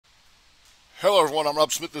Hello, everyone. I'm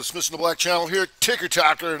Rob Smith, the Smith in the Black Channel here, Ticker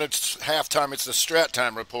Talker, and it's halftime. It's the Strat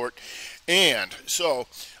Time Report. And so,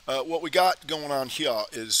 what we got going on here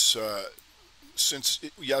is since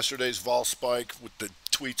yesterday's vol spike with the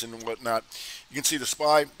tweets and whatnot, you can see the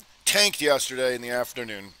SPY tanked yesterday in the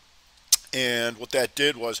afternoon. And what that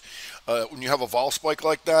did was, when you have a vol spike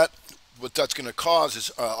like that, what that's going to cause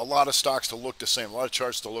is a lot of stocks to look the same, a lot of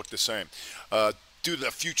charts to look the same. Due to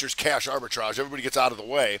the futures cash arbitrage, everybody gets out of the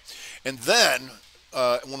way. And then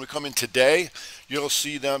when we come in today, you'll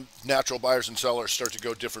see them natural buyers and sellers start to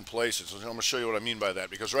go different places. And I'm going to show you what I mean by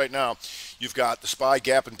that, because right now you've got the SPY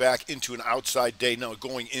gapping back into an outside day, now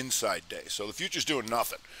going inside day. So the future's doing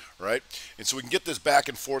nothing, right? And so we can get this back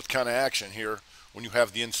and forth kind of action here when you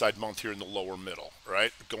have the inside month here in the lower middle,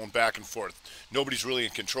 right? Going back and forth. Nobody's really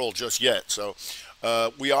in control just yet. So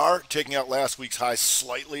we are taking out last week's high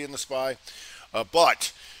slightly in the SPY.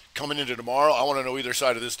 But coming into tomorrow, I want to know either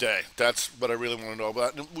side of this day. That's what I really want to know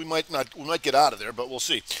about. We might not, we might get out of there, but we'll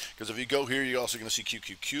see. Because if you go here, you're also going to see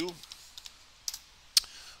QQQ,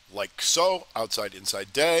 like so, outside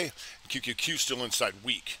inside day. QQQ still inside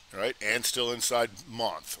week, right? And still inside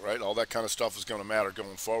month, right? All that kind of stuff is going to matter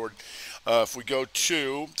going forward. If we go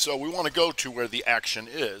to, so we want to go to where the action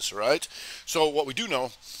is, right? So what we do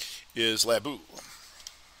know is Labu.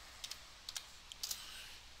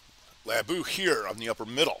 Labu here on the upper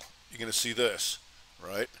middle, you're going to see this,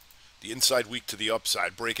 right? The inside week to the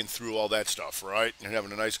upside, breaking through all that stuff, right? You're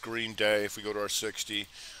having a nice green day. If we go to our 60,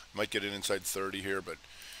 might get an inside 30 here, but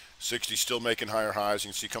 60 still making higher highs. You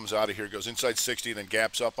can see comes out of here, goes inside 60, then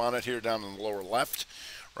gaps up on it here down in the lower left,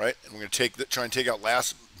 right? And we're going to try and take out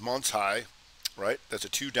last month's high, right? That's a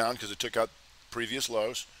 2 down because it took out previous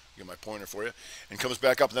lows. Get my pointer for you. And comes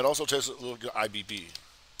back up, and that also takes a little IBB.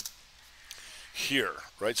 Here,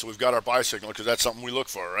 right? So we've got our buy signal because that's something we look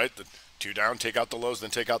for, right? The 2 down, take out the lows, then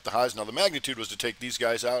take out the highs. Now the magnitude was to take these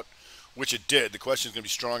guys out, which it did. The question is going to be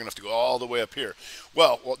strong enough to go all the way up here.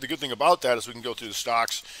 Well, the good thing about that is we can go through the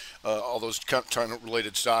stocks, all those kind of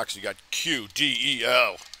related stocks. You got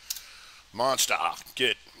QDEL, Monster,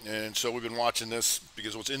 Git. And so we've been watching this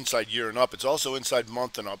because it's inside year and up. It's also inside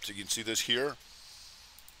month and up. So you can see this here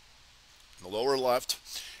in the lower left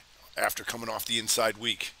after coming off the inside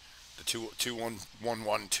week. The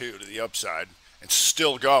 21112 to the upside and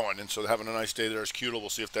still going, and so having a nice day there is Qtel. We'll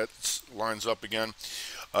see if that lines up again.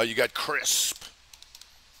 You got Crisp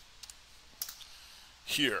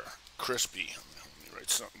here, Crispy. Let me write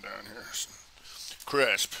something down here.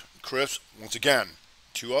 Crisp once again,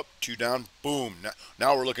 2 up, 2 down, boom.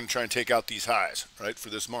 Now we're looking to try and take out these highs, right, for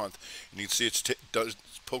this month. And you can see it's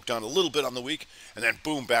poked down a little bit on the week, and then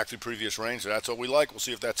boom, back to the previous range. So that's what we like. We'll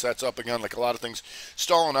see if that sets up again. Like a lot of things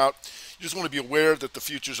stalling out, you just want to be aware that the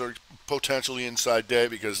futures are potentially inside day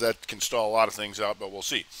because that can stall a lot of things out, but we'll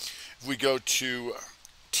see. If we go to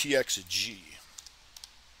TXG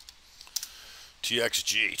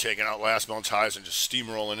taking out last month's highs and just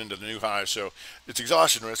steamrolling into the new highs. So it's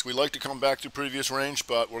exhaustion risk. We like to come back to previous range,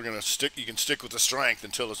 but we're going to stick. You can stick with the strength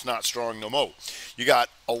until it's not strong no more. You got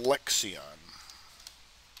Alexion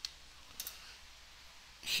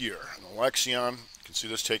here. And Alexion, you can see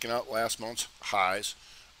this taking out last month's highs,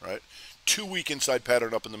 right? 2-week inside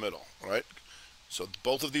pattern up in the middle, right? So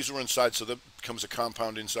both of these were inside, so that becomes a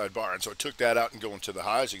compound inside bar. And so I took that out and going to the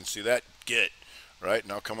highs. You can see that get, right?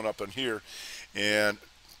 Now coming up in here. And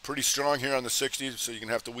pretty strong here on the 60s, so you're going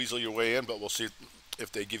to have to weasel your way in, but we'll see if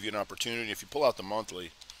they give you an opportunity. If you pull out the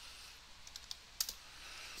monthly,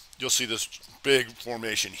 you'll see this big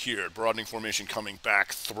formation here, broadening formation coming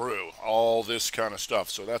back through, all this kind of stuff.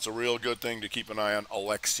 So that's a real good thing to keep an eye on.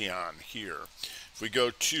 Alexion here. If we go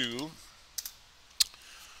to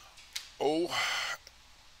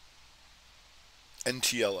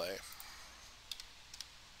NTLA.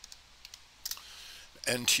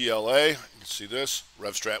 NTLA, you can see this,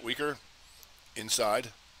 RevStrat weaker, inside,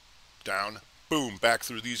 down, boom, back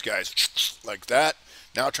through these guys, like that.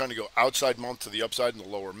 Now trying to go outside month to the upside in the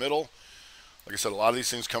lower middle. Like I said, a lot of these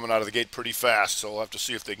things coming out of the gate pretty fast, so we'll have to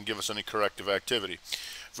see if they can give us any corrective activity.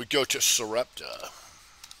 If we go to Sarepta,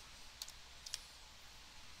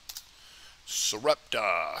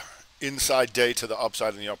 inside day to the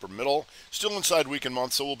upside in the upper middle, still inside week and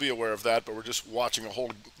month, so we'll be aware of that, but we're just watching a whole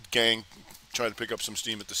gang trying to pick up some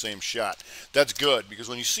steam at the same shot. That's good, because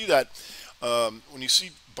when you see that, when you see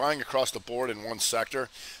buying across the board in one sector,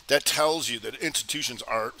 that tells you that institutions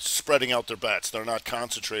are spreading out their bets. They're not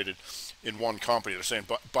concentrated in one company. They're saying,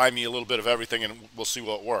 buy me a little bit of everything and we'll see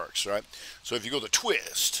what works, right? So if you go to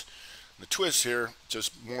Twist, the Twist here,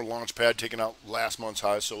 just more launch pad taking out last month's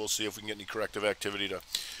highs, so we'll see if we can get any corrective activity to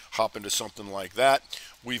hop into something like that.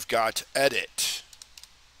 We've got Edit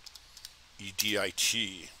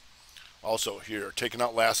EDIT. Also here, taking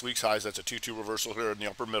out last week's highs. That's a 2-2 reversal here in the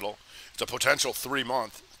upper middle. It's a potential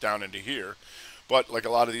 3-month down into here. But like a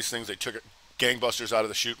lot of these things, they took it gangbusters out of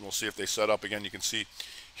the chute, and we'll see if they set up again. You can see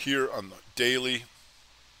here on the daily,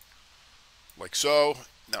 like so.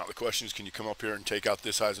 Now the question is, can you come up here and take out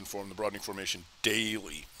this highs and form the broadening formation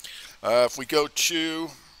daily? If we go to,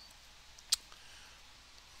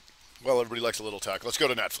 well, everybody likes a little tack. Let's go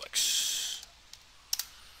to Netflix.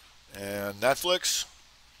 And Netflix,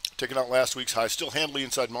 taking out last week's highs, still handily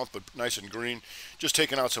inside month, but nice and green. Just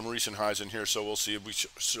taking out some recent highs in here, so we'll see if we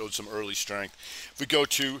showed some early strength. If we go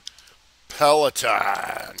to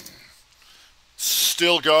Peloton,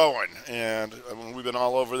 still going, and we've been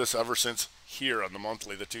all over this ever since here on the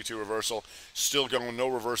monthly, the 2-2 reversal, still going, no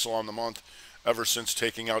reversal on the month ever since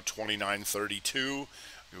taking out 29.32.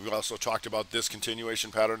 We also talked about this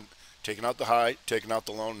continuation pattern, taking out the high, taking out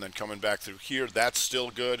the low, and then coming back through here. That's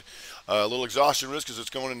still good. A little exhaustion risk because it's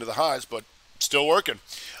going into the highs, but still working.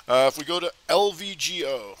 If we go to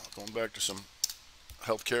LVGO, going back to some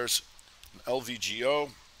healthcares, LVGO,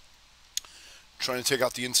 trying to take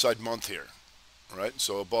out the inside month here, right?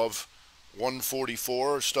 So above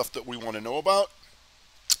 144, stuff that we want to know about,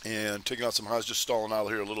 and taking out some highs, just stalling out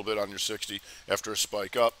here a little bit on your 60 after a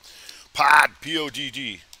spike up. PODD,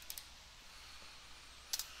 P-O-D-D.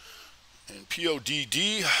 And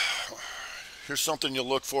PODD, here's something you'll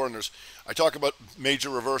look for, and I talk about major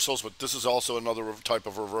reversals, but this is also another type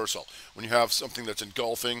of reversal. When you have something that's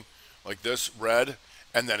engulfing like this, red,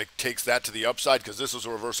 and then it takes that to the upside, because this is a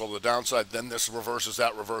reversal to the downside, then this reverses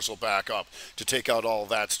that reversal back up to take out all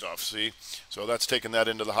that stuff, see? So that's taking that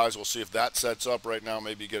into the highs. We'll see if that sets up right now.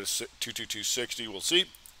 Maybe get a 22260, we'll see.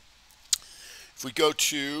 If we go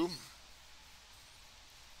to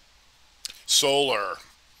Solars,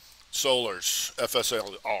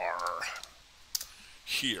 FSLR,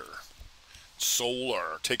 here.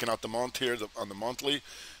 Solar, taking out the month here on the monthly.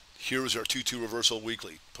 Here's our 2-2 reversal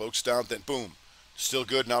weekly. Pokes down, then boom. Still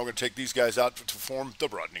good. Now we're going to take these guys out to form the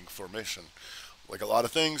broadening formation. Like a lot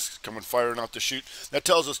of things, coming firing out the chute. That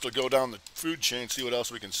tells us to go down the food chain, see what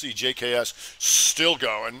else we can see. JKS still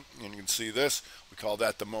going, and you can see this. We call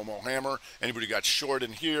that the Momo Hammer. Anybody got short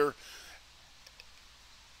in here,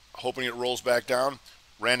 hoping it rolls back down,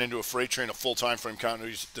 ran into a freight train of full time frame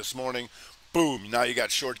continuity this morning. Boom, now you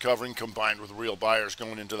got short covering combined with real buyers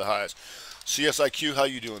going into the highs. CSIQ, how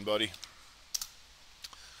you doing, buddy?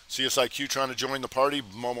 CSIQ trying to join the party.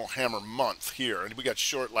 Momo Hammer month here. And we got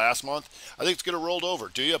short last month. I think it's going to roll over.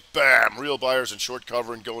 Do you? Bam! Real buyers and short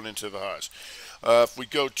covering going into the highs. If we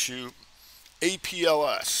go to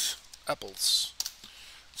APLS, Apples.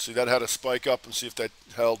 See, that had a spike up, and see if that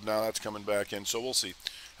held. Now that's coming back in. So we'll see.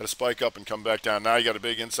 Had a spike up and come back down. Now you got a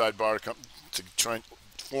big inside bar to try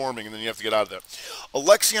forming, and then you have to get out of there.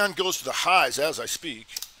 Alexion goes to the highs as I speak,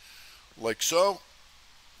 like so.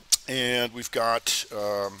 And we've got,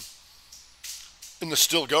 in the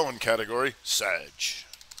still going category, Sag.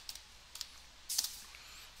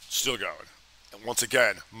 Still going. And once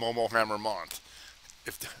again, Momo Hammer month.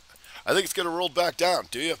 I think it's going to roll back down.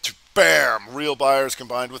 Do you? Bam! Real buyers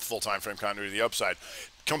combined with full time frame continuity to the upside.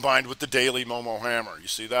 Combined with the daily Momo Hammer. You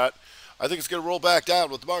see that? I think it's going to roll back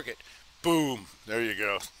down with the market. Boom. There you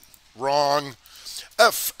go. Wrong.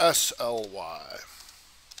 FSLY.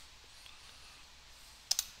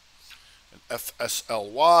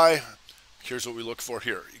 FSLY, here's what we look for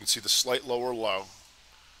here. You can see the slight lower low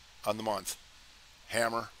on the month.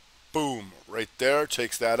 Hammer, boom, right there,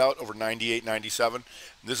 takes that out over 98.97.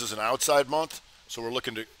 This is an outside month, so we're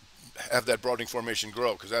looking to have that broadening formation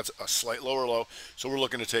grow because that's a slight lower low, so we're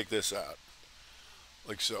looking to take this out.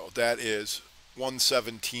 Like so, that is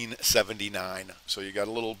 117.79. So you got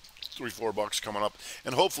a little $3-4 bucks coming up,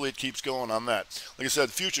 and hopefully it keeps going on that. Like I said,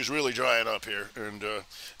 the future's really drying up here, and it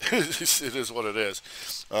is what it is.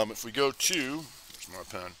 If we go to, where's my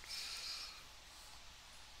pen?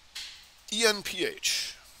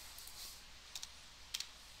 ENPH.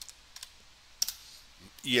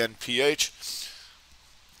 ENPH.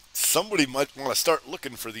 Somebody might want to start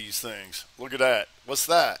looking for these things. Look at that. What's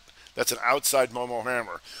that? That's an outside Momo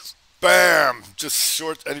Hammer. Bam! Just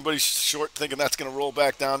short. Anybody short thinking that's going to roll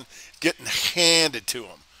back down, getting handed to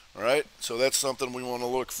them. All right? So that's something we want to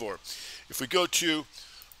look for. If we go to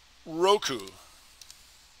Roku.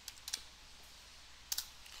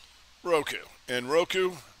 And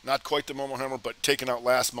Roku, not quite the Momo Hammer, but taking out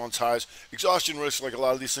last month's highs. Exhaustion risk, like a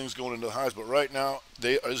lot of these things going into the highs, but right now,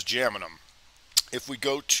 they is jamming them. If we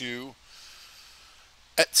go to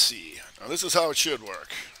Etsy. Now, this is how it should work.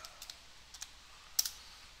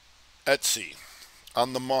 Etsy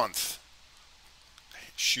on the month,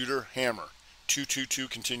 shooter hammer, 222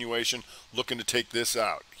 continuation, looking to take this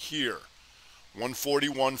out here.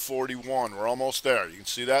 141.41. We're almost there. You can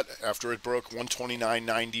see that after it broke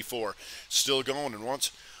 129.94. Still going. And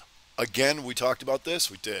once again, we talked about this.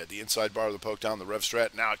 We did. The inside bar of the poke down, the rev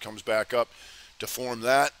strat. Now it comes back up to form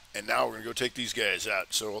that. And now we're going to go take these guys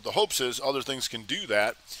out. So the hopes is other things can do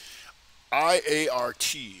that.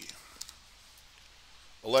 IART.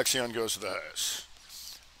 Alexion goes to the highest.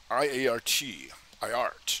 IART.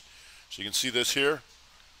 IART. So you can see this here.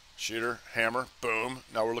 Sheeter, hammer, boom.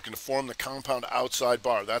 Now we're looking to form the compound outside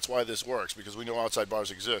bar. That's why this works, because we know outside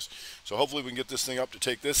bars exist. So hopefully we can get this thing up to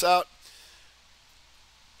take this out.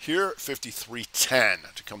 Here,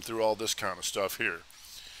 53.10 to come through all this kind of stuff here.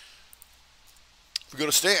 If we go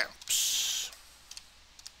to stamps.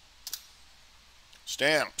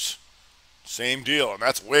 Stamps. Same deal, and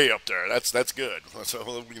that's way up there. That's good.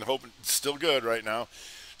 So we can hope it's still good right now.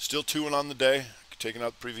 Still 2-ing on the day. Taking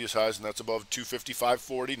out previous highs, and that's above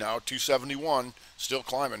 255.40. Now 271, still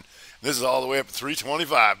climbing. This is all the way up to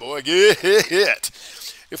 325. Boy, get hit.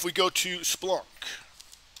 If we go to Splunk,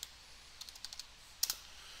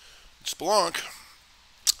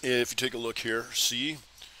 if you take a look here, you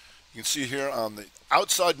can see here on the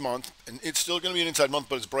outside month, and it's still going to be an inside month,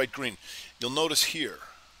 but it's bright green. You'll notice here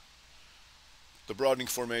the broadening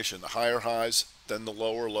formation, the higher highs, then the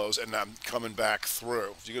lower lows, and I'm coming back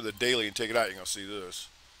through. If you go to the daily and take it out, you're going to see this.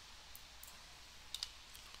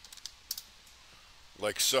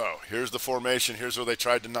 Like so. Here's the formation. Here's where they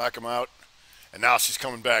tried to knock him out. And now she's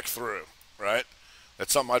coming back through, right?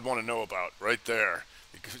 That's something I'd want to know about right there.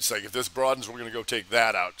 It's like if this broadens, we're going to go take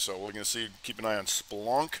that out. So we're going to see, keep an eye on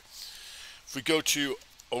Splunk. If we go to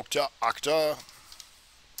Okta,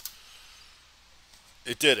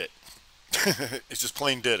 it did it. It just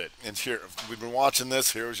plain did it. And here, we've been watching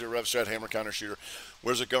this. Here's your rev strat hammer counter shooter.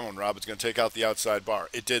 Where's it going, Rob? It's going to take out the outside bar.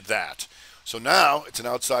 It did that. So now it's an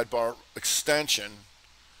outside bar extension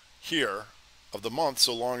here of the month,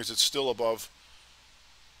 so long as it's still above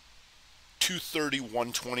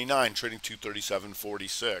 231.29, trading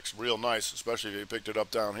 237.46. Real nice, especially if you picked it up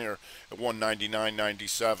down here at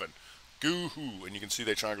 199.97. Goo-hoo. And you can see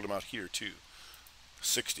they triangled them out here too.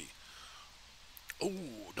 60. Oh,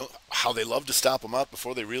 how they love to stop them out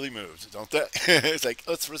before they really moved, don't they? It's like,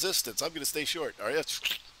 oh, it's resistance. I'm going to stay short. All right,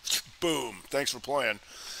 boom. Thanks for playing.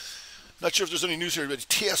 Not sure if there's any news here, but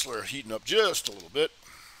Tesla heating up just a little bit.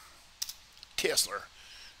 Tesla.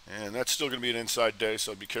 And that's still going to be an inside day,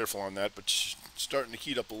 so be careful on that. But starting to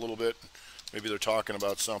heat up a little bit. Maybe they're talking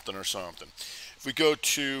about something or something. If we go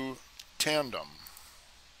to Tandem.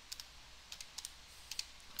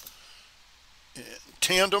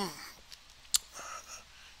 Tandem.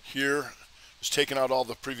 Here is taking out all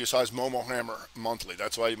the previous highs. Momo Hammer monthly.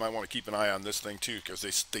 That's why you might want to keep an eye on this thing too, because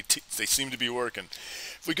they seem to be working.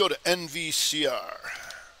 If we go to NVCR,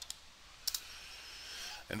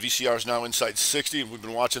 NVCR is now inside 60, and we've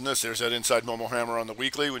been watching this. There's that inside Momo Hammer on the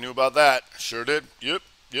weekly. We knew about that. Sure did. Yep.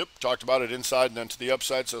 Talked about it inside and then to the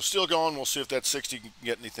upside. So still going. We'll see if that 60 can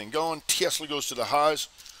get anything going. Tesla goes to the highs,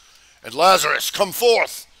 and Lazarus, come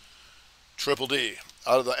forth. Triple D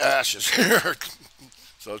out of the ashes here.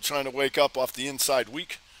 So trying to wake up off the inside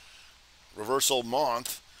week, reversal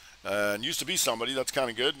month, and used to be somebody. That's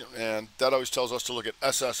kind of good, and that always tells us to look at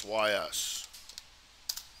SSYS.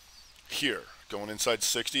 Here, going inside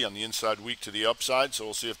 60 on the inside week to the upside, so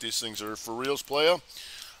we'll see if these things are for reals, playa.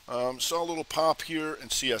 Saw a little pop here in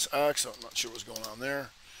CSX. I'm not sure what's going on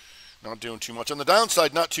there. Not doing too much. On the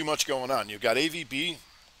downside, not too much going on. You've got AVB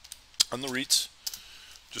on the REITs,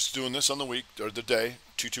 just doing this on the week, or the day,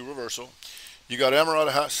 2-2 reversal. You got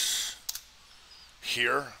Emirati Hus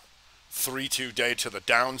here, 3-2 day to the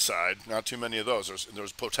downside. Not too many of those.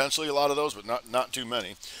 There's potentially a lot of those, but not too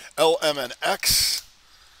many. LMNX,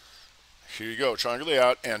 here you go, triangulate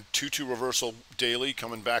out, and 2-2 reversal daily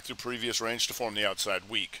coming back through previous range to form the outside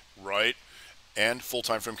week, right? And full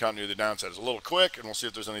time frame continuity to the downside. It's a little quick, and we'll see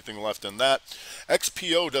if there's anything left in that.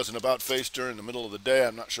 XPO does an about face during the middle of the day.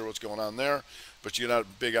 I'm not sure what's going on there, but you got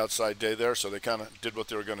a big outside day there, so they kind of did what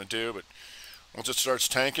they were going to do, but once it starts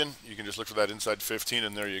tanking, you can just look for that inside 15,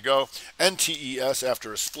 and there you go. NTES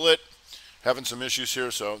after a split, having some issues here,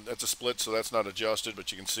 so that's a split, so that's not adjusted,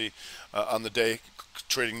 but you can see on the day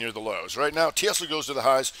trading near the lows. Right now, Tesla goes to the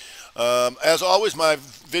highs. As always, my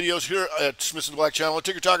videos here at Smith and Black Channel at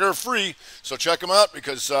Ticker Talker are free, so check them out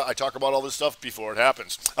because I talk about all this stuff before it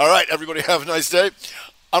happens. All right, everybody have a nice day.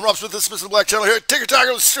 I'm Rob Smith of the Smith and Black Channel here at Ticker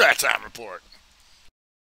Talker with Strat Time Report.